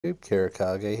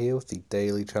Kirakage here with the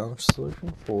daily challenge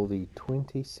solution for the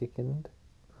 22nd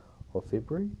of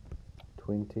February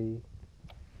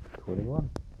 2021.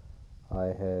 I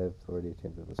have already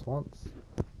attempted this once.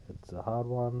 It's a hard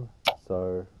one,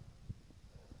 so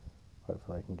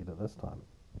hopefully I can get it this time.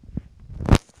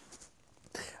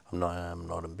 I'm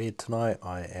not in bed tonight.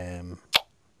 I am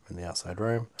in the outside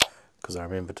room because I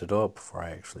remembered to do it before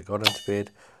I actually got into bed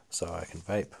so I can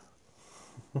vape.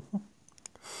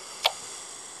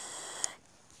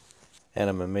 And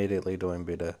I'm immediately doing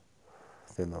better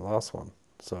than the last one.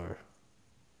 So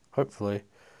hopefully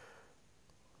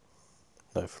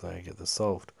I get this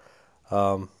solved.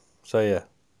 So yeah,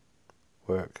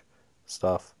 work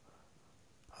stuff.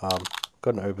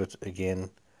 Got an Uber again.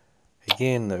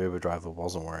 Again, the Uber driver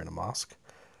wasn't wearing a mask.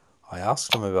 I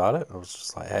asked him about it. I was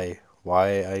just like, "Hey,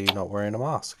 why are you not wearing a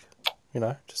mask?"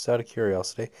 Just out of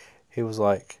curiosity. He was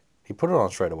like, he put it on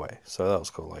straight away, so that was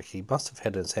cool. Like, he must have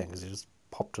had it in his hand because he just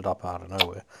popped it up out of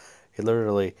nowhere. He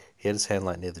had his hand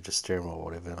like near the just steering wheel or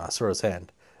whatever, and I saw his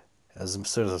hand. As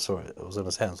soon as I saw it, it was in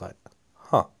his hand. I was like,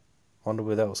 "Huh, wonder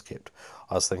where that was kept."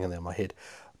 I was thinking that in my head.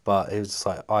 But he was just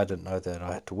like, I didn't know that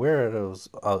I had to wear it. It was,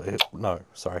 no,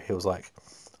 sorry. He was like,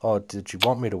 oh, did you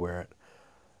want me to wear it?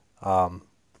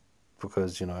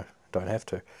 Because, don't have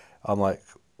to. I'm like,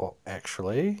 well,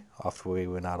 actually, after we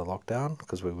went out of lockdown,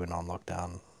 because we went on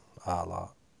lockdown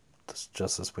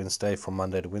just this Wednesday, from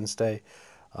Monday to Wednesday,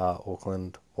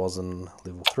 Auckland was in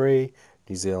level 3,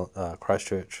 New Zealand,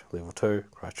 Christchurch, level 2.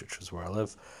 Christchurch is where I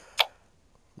live.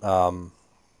 And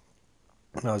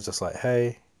I was just like,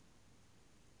 hey,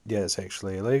 yeah, it's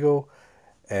actually illegal.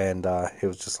 And he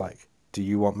was just like, do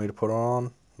you want me to put it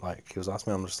on? Like, he was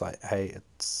asking me, I'm just like, hey,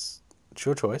 it's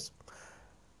your choice,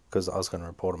 because I was going to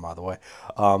report him either way.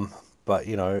 But,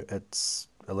 it's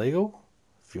illegal.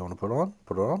 If you want to put it on,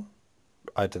 put it on.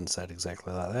 I didn't say it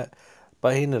exactly like that,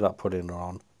 but he ended up putting it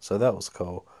on, so that was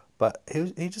cool. But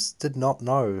he just did not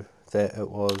know that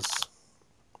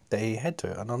that he had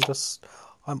to, and I'm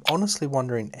honestly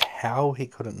wondering how he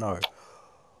couldn't know.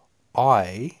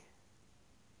 I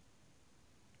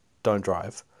don't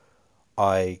drive.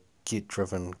 I get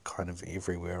driven kind of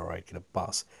everywhere, or I get a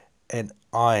bus, and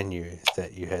I knew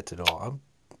that you had to do it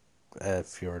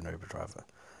if you're an Uber driver.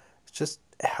 It's just,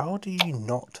 how do you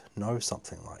not know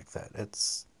something like that?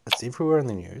 It's everywhere in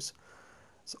the news.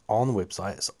 It's on the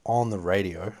website. It's on the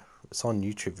radio. It's on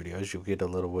YouTube videos. You'll get a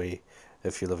little wee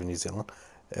if you live in New Zealand.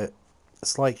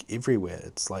 It's like everywhere.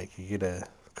 It's like you get a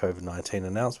COVID-19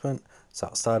 announcement. So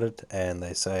it started, and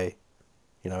they say,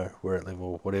 we're at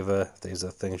level whatever. These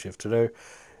are things you have to do.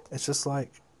 It's just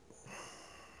like,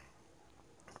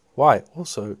 why?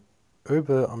 Also,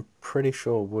 Uber, I'm pretty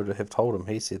sure, would have told him.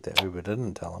 He said that Uber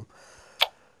didn't tell him,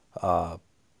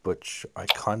 which I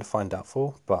kind of find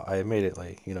doubtful. But I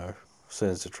immediately, as soon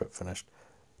as the trip finished,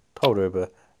 told Uber.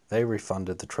 They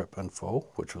refunded the trip in full,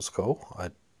 which was cool.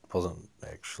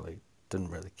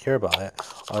 Didn't really care about that.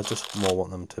 I just more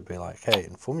want them to be like, hey,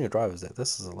 inform your drivers that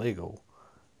this is illegal,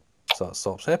 so it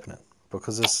stops happening.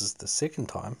 Because this is the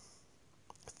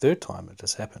third time it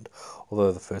just happened.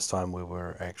 Although the first time we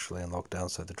were actually in lockdown,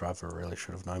 so the driver really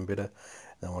should have known better.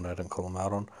 That one I didn't call him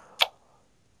out on.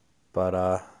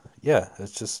 But yeah,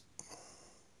 it's just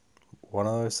one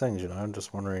of those things, I'm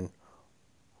just wondering,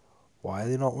 why are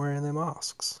they not wearing their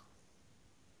masks?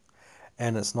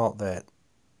 And it's not that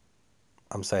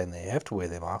I'm saying they have to wear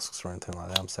their masks or anything like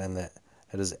that. I'm saying that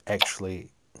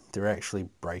they're actually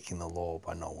breaking the law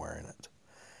by not wearing it.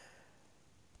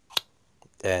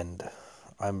 And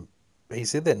he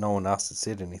said that no one else had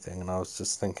said anything, and I was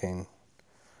just thinking,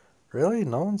 really?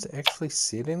 No one's actually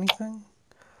said anything?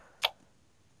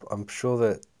 I'm sure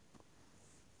that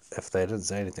if they didn't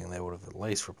say anything, they would have at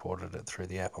least reported it through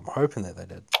the app. I'm hoping that they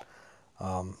did.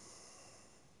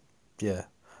 Yeah.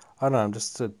 I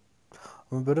don't know,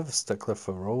 I'm a bit of a stickler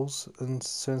for rules in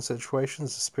certain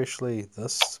situations, especially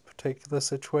this particular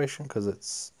situation, because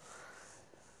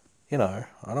I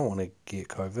don't want to get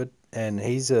COVID. And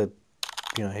he's in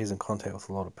contact with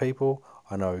a lot of people.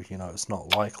 I know, it's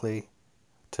not likely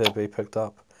to be picked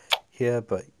up here,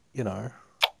 but, you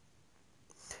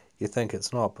think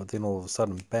it's not, but then all of a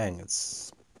sudden, bang,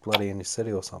 it's bloody in your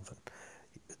city or something.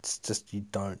 It's just, you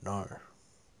don't know,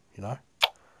 you know?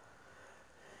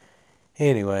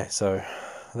 Anyway, so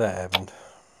that happened.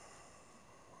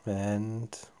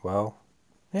 And, well,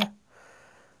 yeah.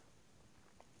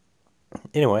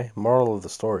 Anyway, moral of the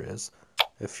story is,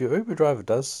 if your Uber driver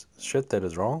does shit that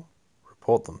is wrong,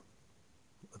 report them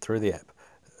through the app.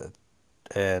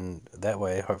 And that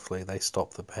way, hopefully, they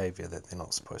stop the behavior that they're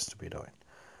not supposed to be doing.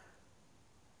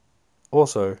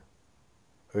 Also,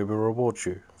 Uber rewards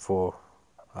you for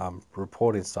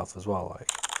reporting stuff as well,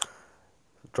 like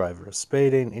the driver is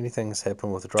speeding, anything's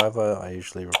happened with the driver, I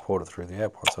usually report it through the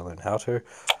app once I learn how to,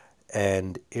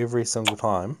 and every single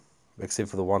time, except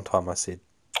for the one time I said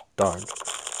don't,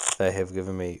 they have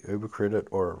given me Uber credit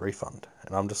or a refund,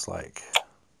 and I'm just like,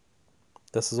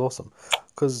 this is awesome,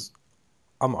 because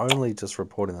I'm only just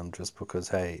reporting them just because,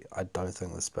 hey, I don't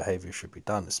think this behavior should be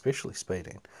done, especially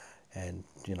speeding, and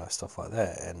stuff like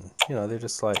that, and they're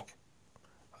just like,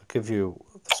 I'll give you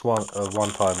this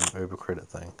one-time Uber credit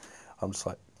thing. I'm just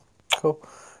like, cool.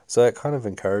 So it kind of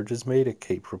encourages me to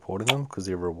keep reporting them because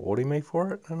they're rewarding me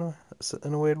for it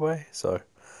in a weird way. So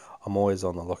I'm always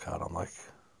on the lookout. I'm like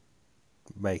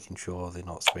making sure they're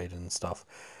not speeding and stuff.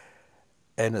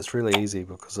 And it's really easy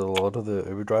because a lot of the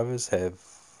Uber drivers have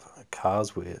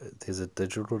cars where there's a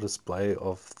digital display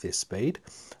of their speed,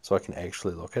 so I can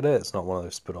actually look at it. It's not one of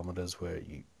those speedometers where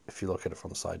if you look at it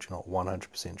from the side, you're not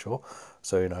 100% sure.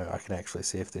 So I can actually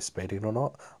see if they're speeding or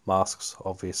not. Masks,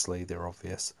 obviously, they're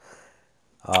obvious.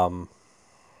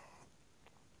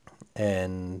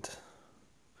 And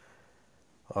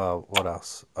what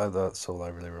else? That's all I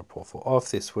really report for. Oh,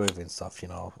 if they're swerving stuff,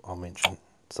 I'll mention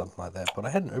something like that. But I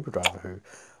had an Uber driver who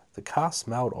the car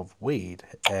smelled of weed,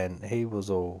 and he was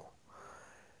all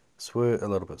a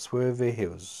little bit swervy. He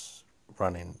was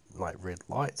running like red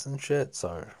lights and shit.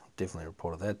 So definitely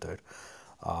reported that dude.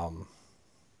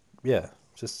 Yeah,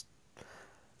 just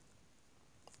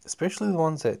especially the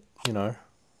ones that are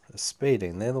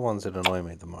speeding. They're the ones that annoy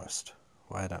me the most.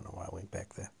 Well, I don't know why I went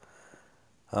back there.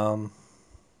 I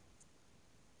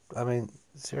mean,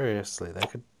 seriously,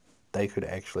 they could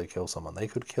actually kill someone. They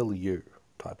could kill you,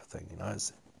 type of thing.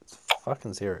 It's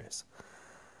fucking serious.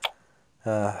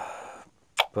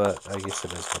 But I guess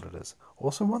it is what it is.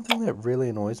 Also, one thing that really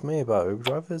annoys me about Uber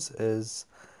drivers is,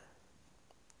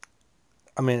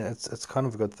 I mean, it's kind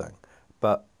of a good thing,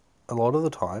 but a lot of the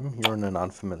time you're in an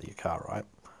unfamiliar car, right?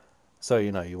 So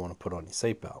you want to put on your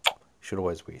seatbelt. You should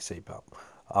always wear your seatbelt.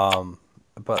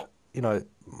 But a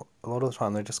lot of the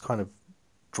time they just kind of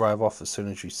drive off as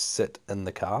soon as you sit in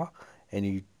the car, and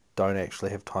you don't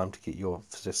actually have time to get your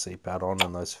seatbelt on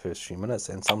in those first few minutes.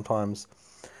 And sometimes,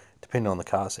 depending on the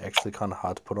car, it's actually kind of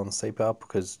hard to put on the seatbelt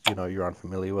because you're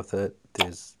unfamiliar with it.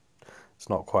 It's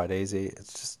not quite easy.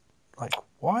 It's just like,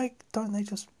 why don't they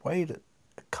just wait a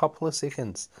couple of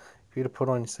seconds for you to put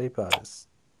on your seatbelt? It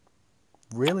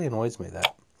really annoys me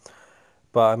that.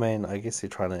 But I mean, I guess they're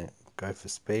trying to go for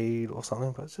speed or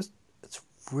something, but it's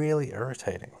really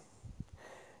irritating.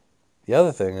 The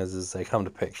other thing is they come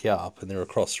to pick you up and they're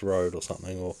across the road or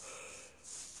something, or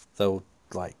they'll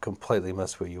like completely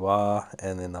miss where you are,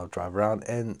 and then they'll drive around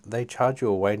and they charge you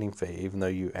a waiting fee even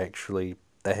though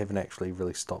they haven't actually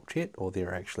really stopped yet, or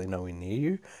they're actually nowhere near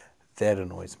you. That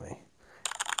annoys me.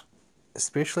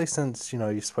 Especially since,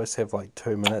 you're supposed to have like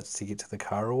 2 minutes to get to the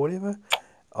car or whatever.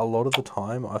 A lot of the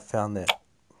time I found that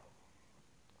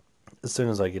as soon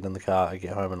as I get in the car, I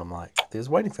get home and I'm like, there's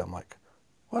a waiting fee. I'm like,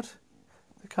 what?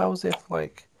 The car was there for I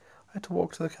had to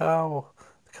walk to the car, or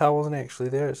the car wasn't actually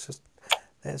there. It's just,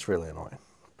 that's really annoying.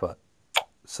 But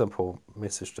simple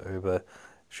message to Uber,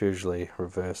 it's usually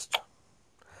reversed.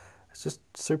 It's just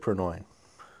super annoying.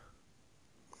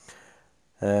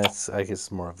 It's, I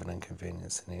guess, more of an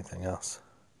inconvenience than anything else.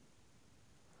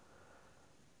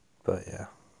 But yeah.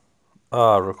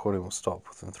 Recording will stop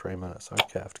within 3 minutes.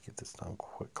 Okay, I have to get this done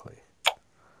quickly.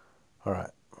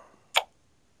 Alright.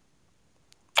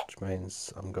 Which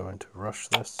means I'm going to rush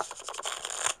this.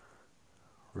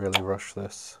 Really rush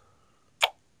this.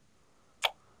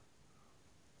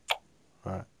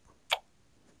 Alright.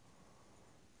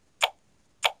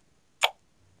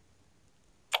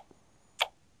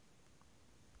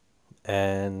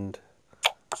 And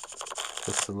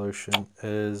the solution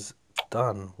is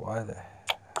done. Why the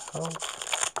hell?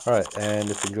 Alright, and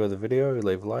if you enjoy the video,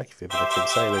 leave a like. If you have anything to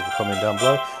say, leave a comment down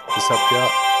below. This helps you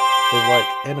out. Leave a like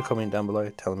and a comment down below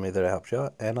telling me that it helps you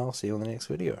out, and I'll see you in the next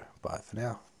video. Bye for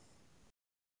now.